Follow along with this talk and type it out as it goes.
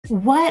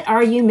What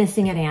are you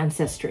missing at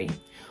Ancestry?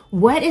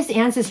 What is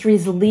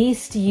Ancestry's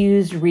least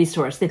used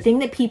resource? The thing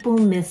that people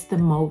miss the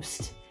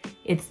most?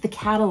 It's the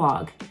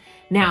catalog.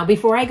 Now,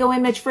 before I go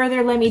in much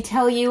further, let me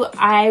tell you,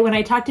 when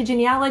I talk to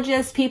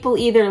genealogists, people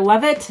either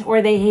love it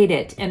or they hate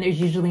it, and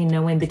there's usually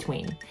no in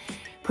between.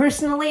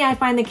 Personally, I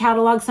find the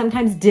catalog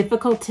sometimes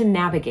difficult to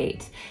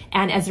navigate,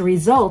 and as a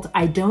result,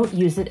 I don't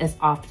use it as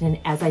often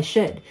as I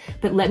should.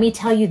 But let me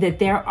tell you that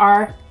there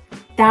are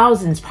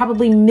thousands,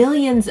 probably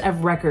millions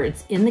of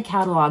records in the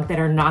catalog that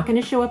are not going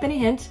to show up in a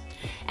hint,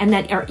 and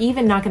that are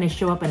even not going to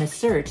show up in a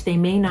search. They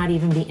may not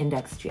even be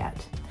indexed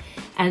yet.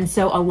 And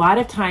so a lot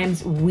of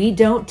times we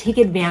don't take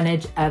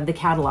advantage of the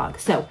catalog.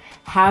 So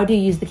how do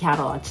you use the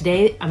catalog?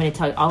 Today, I'm going to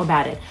tell you all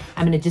about it.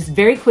 I'm going to just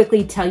very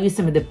quickly tell you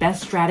some of the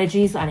best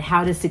strategies on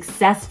how to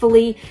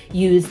successfully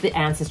use the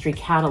Ancestry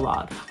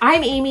catalog.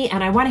 I'm Aimee,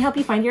 and I want to help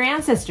you find your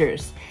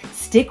ancestors.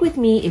 Stick with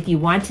me if you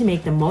want to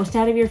make the most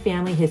out of your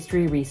family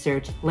history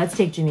research. Let's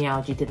take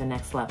genealogy to the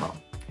next level.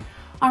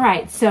 All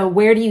right, so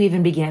where do you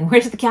even begin?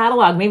 Where's the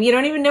catalog? Maybe you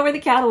don't even know where the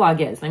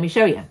catalog is. Let me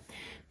show you.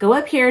 Go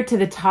up here to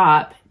the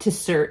top to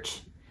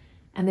search,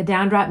 and the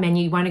down drop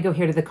menu, you want to go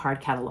here to the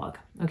card catalog,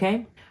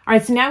 okay? All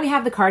right, so now we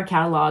have the card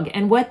catalog,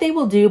 and what they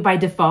will do by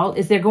default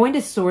is they're going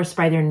to source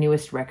by their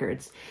newest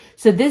records.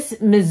 So this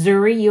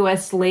Missouri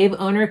U.S. slave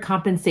owner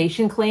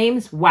compensation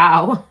claims,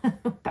 wow,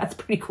 that's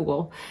pretty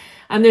cool.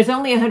 There's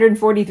only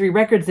 143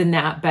 records in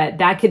that, but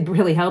that could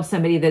really help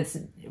somebody that's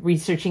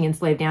researching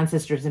enslaved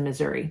ancestors in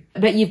Missouri.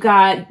 But you've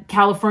got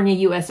California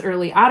U.S.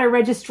 early auto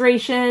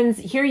registrations.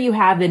 Here you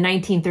have the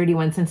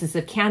 1931 Census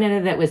of Canada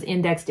that was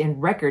indexed in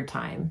record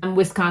time.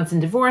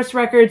 Wisconsin divorce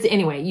records.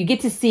 Anyway, you get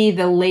to see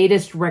the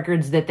latest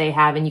records that they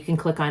have, and you can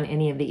click on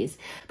any of these.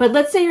 But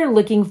let's say you're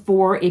looking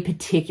for a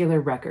particular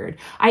record.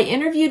 I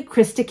interviewed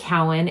Krista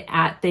Cowan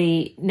at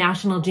the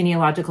National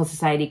Genealogical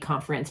Society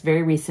conference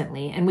very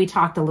recently, and we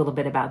talked a little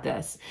bit about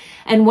this.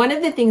 And one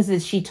of the things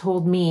that she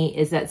told me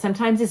is that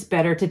sometimes it's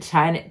better to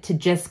try to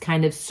just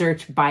kind of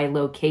search by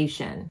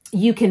location.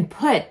 You can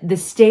put the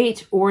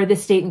state or the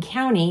state and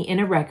county in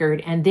a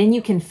record, and then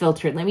you can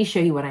filter it. Let me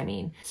show you what I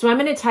mean. So I'm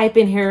going to type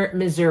in here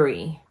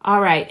Missouri.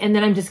 All right, and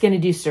then I'm just going to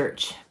do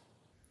search.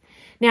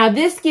 Now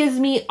this gives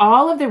me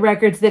all of the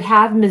records that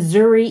have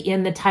Missouri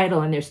in the title,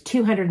 and there's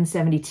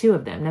 272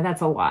 of them. Now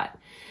that's a lot.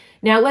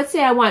 Now let's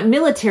say I want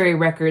military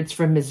records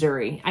from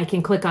Missouri. I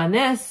can click on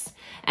this,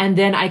 and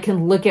then I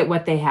can look at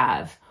what they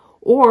have.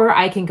 Or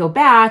I can go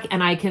back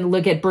and I can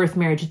look at birth,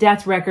 marriage,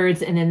 death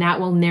records, and then that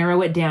will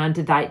narrow it down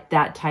to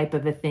that type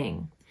of a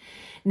thing.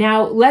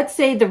 Now, let's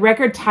say the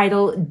record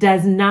title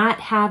does not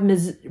have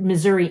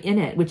Missouri in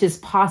it, which is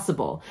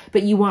possible,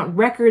 but you want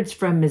records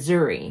from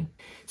Missouri.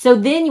 So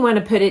then you want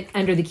to put it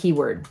under the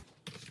keyword.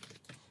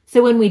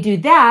 So when we do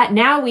that,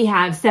 now we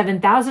have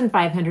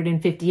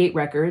 7,558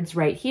 records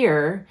right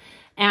here.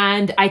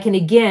 And I can,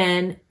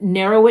 again,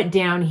 narrow it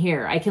down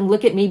here. I can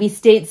look at maybe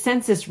state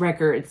census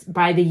records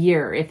by the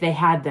year if they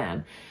had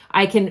them.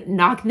 I can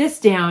knock this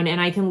down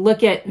and I can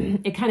look at,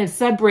 it kind of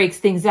sub-breaks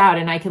things out,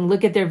 and I can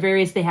look at their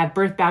various, they have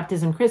birth,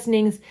 baptism,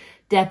 christenings,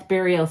 death,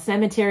 burial,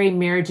 cemetery,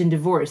 marriage, and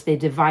divorce. They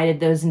divided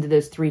those into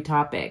those 3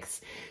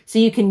 topics. So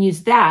you can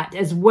use that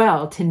as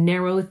well to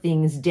narrow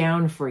things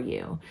down for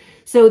you.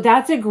 So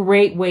that's a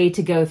great way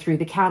to go through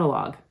the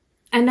catalog.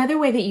 Another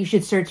way that you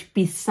should search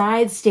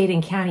besides state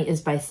and county is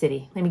by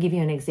city. Let me give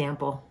you an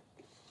example.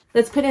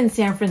 Let's put in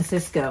San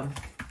Francisco.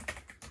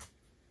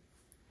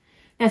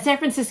 Now, San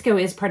Francisco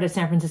is part of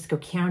San Francisco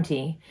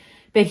County,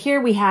 but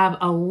here we have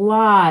a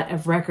lot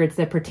of records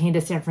that pertain to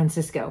San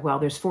Francisco. Well,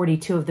 there's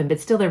 42 of them, but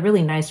still they're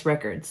really nice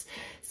records.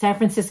 San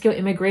Francisco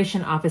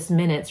Immigration Office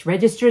minutes,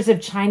 registers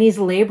of Chinese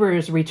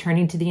laborers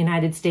returning to the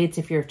United States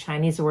if you're of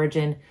Chinese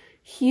origin.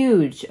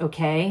 Huge,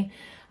 okay?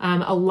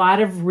 A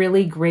lot of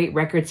really great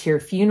records here.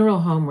 Funeral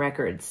home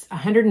records,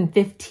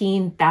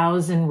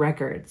 115,000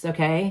 records,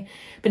 okay?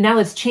 But now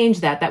let's change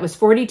that. That was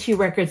 42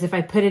 records if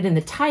I put it in the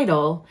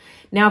title.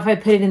 Now if I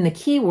put it in the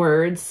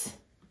keywords,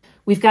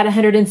 we've got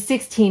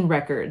 116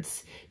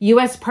 records.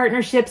 U.S.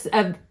 partnerships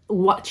of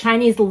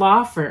Chinese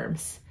law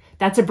firms.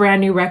 That's a brand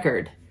new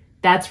record.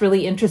 That's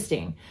really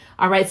interesting.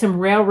 All right, some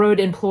railroad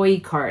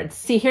employee cards.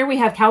 See, here we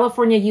have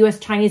California U.S.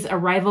 Chinese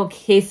Arrival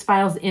Case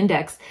Files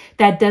Index.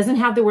 That doesn't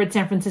have the word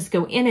San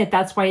Francisco in it.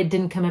 That's why it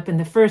didn't come up in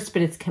the first,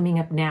 but it's coming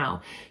up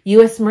now.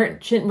 U.S.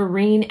 Merchant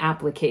Marine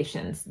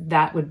applications.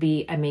 That would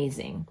be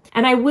amazing.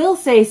 And I will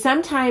say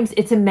sometimes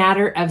it's a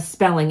matter of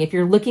spelling if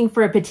you're looking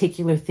for a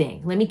particular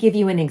thing. Let me give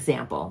you an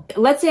example.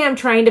 Let's say I'm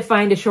trying to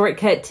find a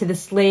shortcut to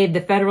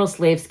the federal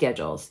slave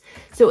schedules.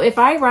 So if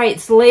I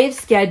write slave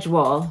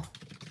schedule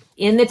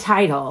in the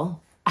title,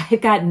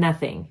 I've got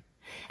nothing.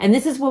 And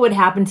this is what would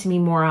happen to me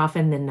more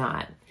often than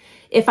not.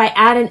 If I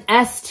add an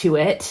S to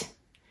it,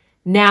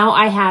 now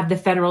I have the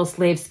federal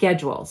slave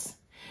schedules.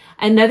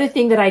 Another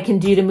thing that I can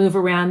do to move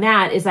around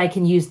that is I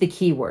can use the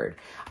keyword.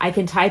 I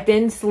can type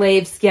in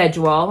slave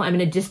schedule. I'm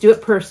going to just do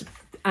it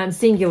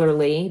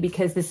singularly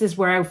because this is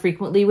where I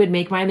frequently would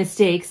make my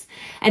mistakes.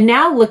 And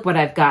now look what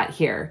I've got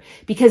here,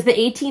 because the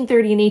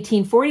 1830 and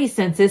 1840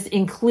 census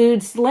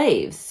includes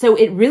slaves. So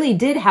it really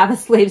did have a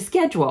slave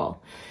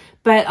schedule.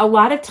 But a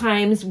lot of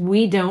times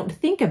we don't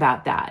think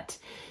about that.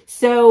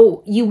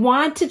 So you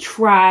want to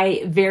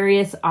try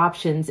various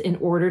options in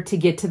order to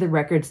get to the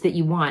records that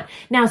you want.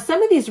 Now,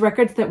 some of these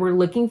records that we're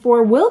looking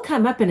for will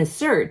come up in a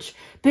search,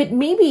 but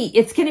maybe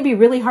it's going to be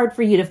really hard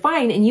for you to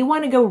find and you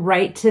want to go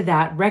right to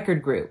that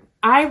record group.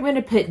 I'm going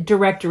to put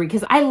directory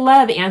because I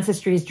love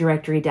Ancestry's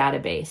directory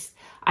database.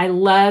 I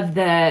love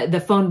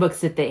the phone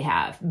books that they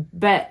have,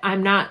 but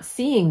I'm not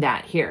seeing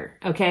that here.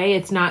 Okay.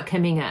 It's not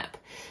coming up.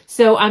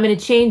 So I'm going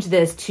to change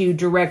this to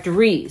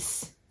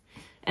directories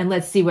and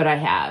let's see what I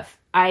have.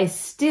 I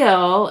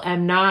still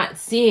am not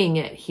seeing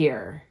it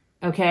here,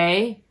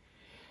 okay?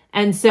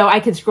 And so I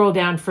could scroll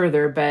down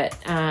further, but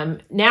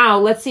now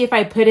let's see if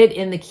I put it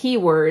in the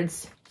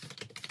keywords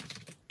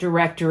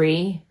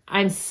directory.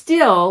 I'm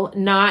still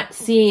not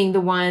seeing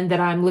the one that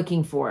I'm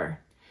looking for.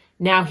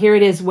 Now here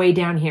it is way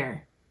down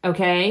here,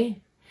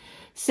 okay?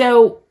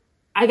 So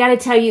I got to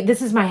tell you,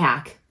 this is my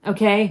hack,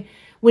 okay?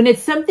 When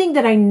it's something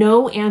that I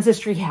know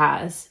Ancestry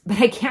has,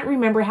 but I can't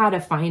remember how to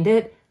find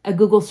it, a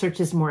Google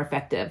search is more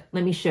effective.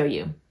 Let me show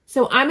you.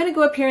 So I'm going to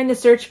go up here in the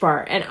search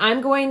bar and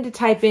I'm going to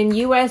type in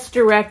US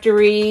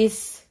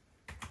directories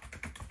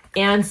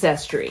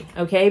Ancestry,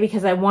 okay?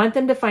 Because I want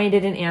them to find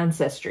it in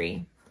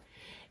Ancestry.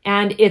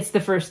 And it's the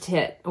first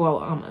hit. Well,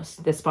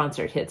 almost. The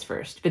sponsored hits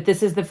first. But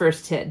this is the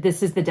first hit.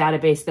 This is the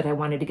database that I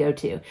wanted to go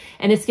to.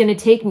 And it's going to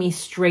take me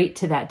straight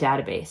to that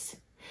database.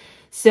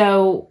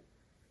 So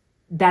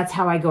that's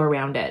how I go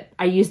around it.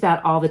 I use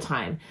that all the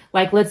time.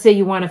 Like, let's say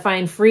you want to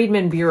find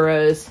Freedmen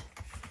Bureau's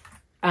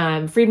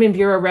Freedmen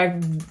Bureau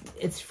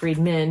it's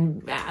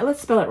Freedmen,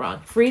 let's spell it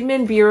wrong.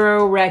 Freedmen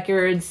Bureau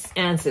Records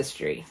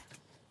Ancestry.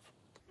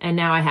 And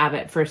now I have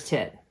it, first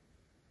hit.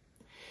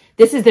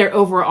 This is their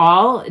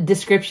overall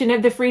description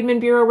of the Freedmen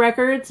Bureau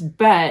records,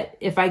 but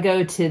if I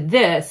go to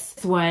this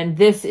one,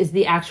 this is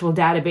the actual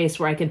database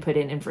where I can put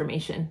in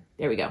information.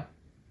 There we go.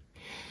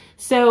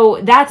 So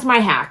that's my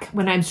hack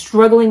when I'm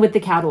struggling with the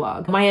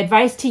catalog. My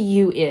advice to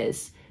you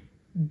is,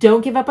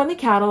 don't give up on the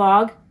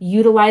catalog.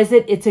 Utilize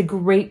it. It's a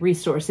great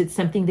resource. It's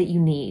something that you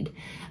need.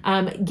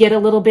 Get a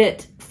little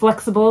bit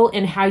flexible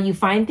in how you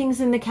find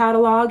things in the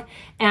catalog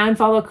and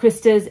follow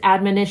Krista's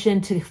admonition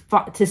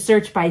to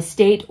search by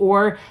state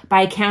or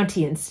by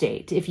county and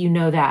state, if you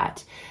know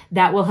that.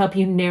 That will help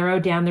you narrow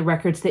down the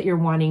records that you're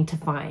wanting to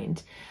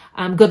find.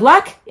 Good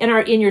luck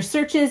in your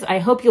searches. I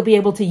hope you'll be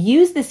able to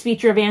use this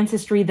feature of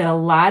Ancestry that a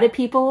lot of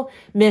people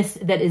miss,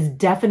 that is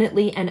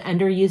definitely an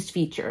underused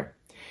feature.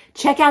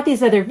 Check out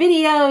these other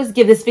videos.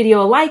 Give this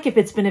video a like if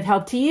it's been of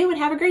help to you, and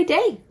have a great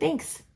day. Thanks.